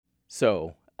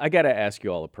So, I gotta ask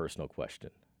you all a personal question.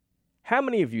 How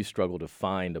many of you struggle to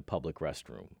find a public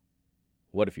restroom?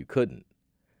 What if you couldn't?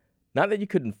 Not that you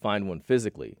couldn't find one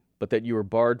physically, but that you were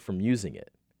barred from using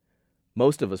it.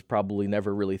 Most of us probably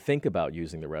never really think about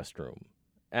using the restroom.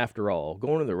 After all,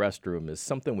 going to the restroom is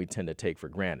something we tend to take for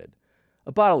granted,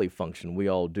 a bodily function we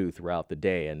all do throughout the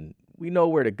day, and we know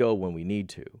where to go when we need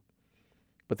to.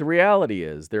 But the reality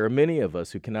is, there are many of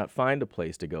us who cannot find a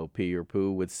place to go pee or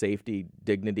poo with safety,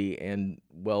 dignity, and,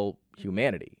 well,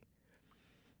 humanity.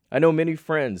 I know many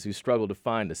friends who struggle to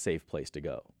find a safe place to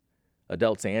go,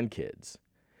 adults and kids.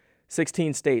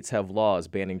 16 states have laws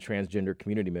banning transgender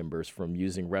community members from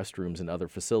using restrooms and other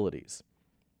facilities.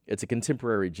 It's a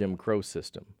contemporary Jim Crow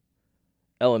system.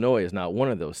 Illinois is not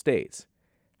one of those states.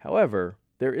 However,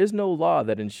 there is no law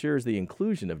that ensures the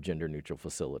inclusion of gender-neutral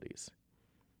facilities.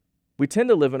 We tend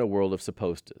to live in a world of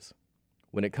supposed-tos.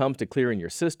 When it comes to clearing your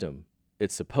system,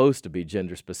 it's supposed to be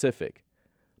gender-specific.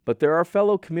 But there are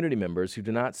fellow community members who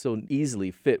do not so easily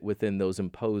fit within those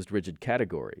imposed rigid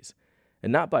categories,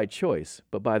 and not by choice,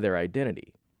 but by their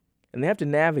identity. And they have to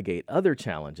navigate other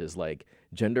challenges like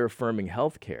gender-affirming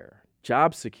healthcare,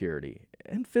 job security,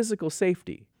 and physical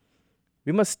safety.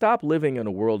 We must stop living in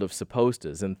a world of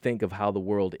supposed-tos and think of how the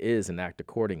world is and act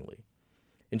accordingly.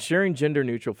 Ensuring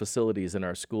gender-neutral facilities in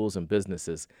our schools and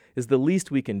businesses is the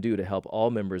least we can do to help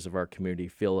all members of our community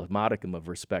feel a modicum of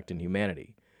respect and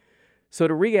humanity. So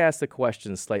to re-ask the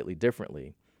question slightly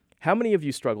differently, how many of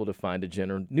you struggle to find a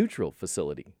gender-neutral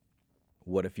facility?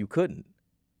 What if you couldn't?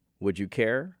 Would you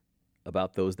care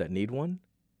about those that need one?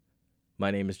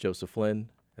 My name is Joseph Flynn,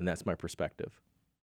 and that's my perspective.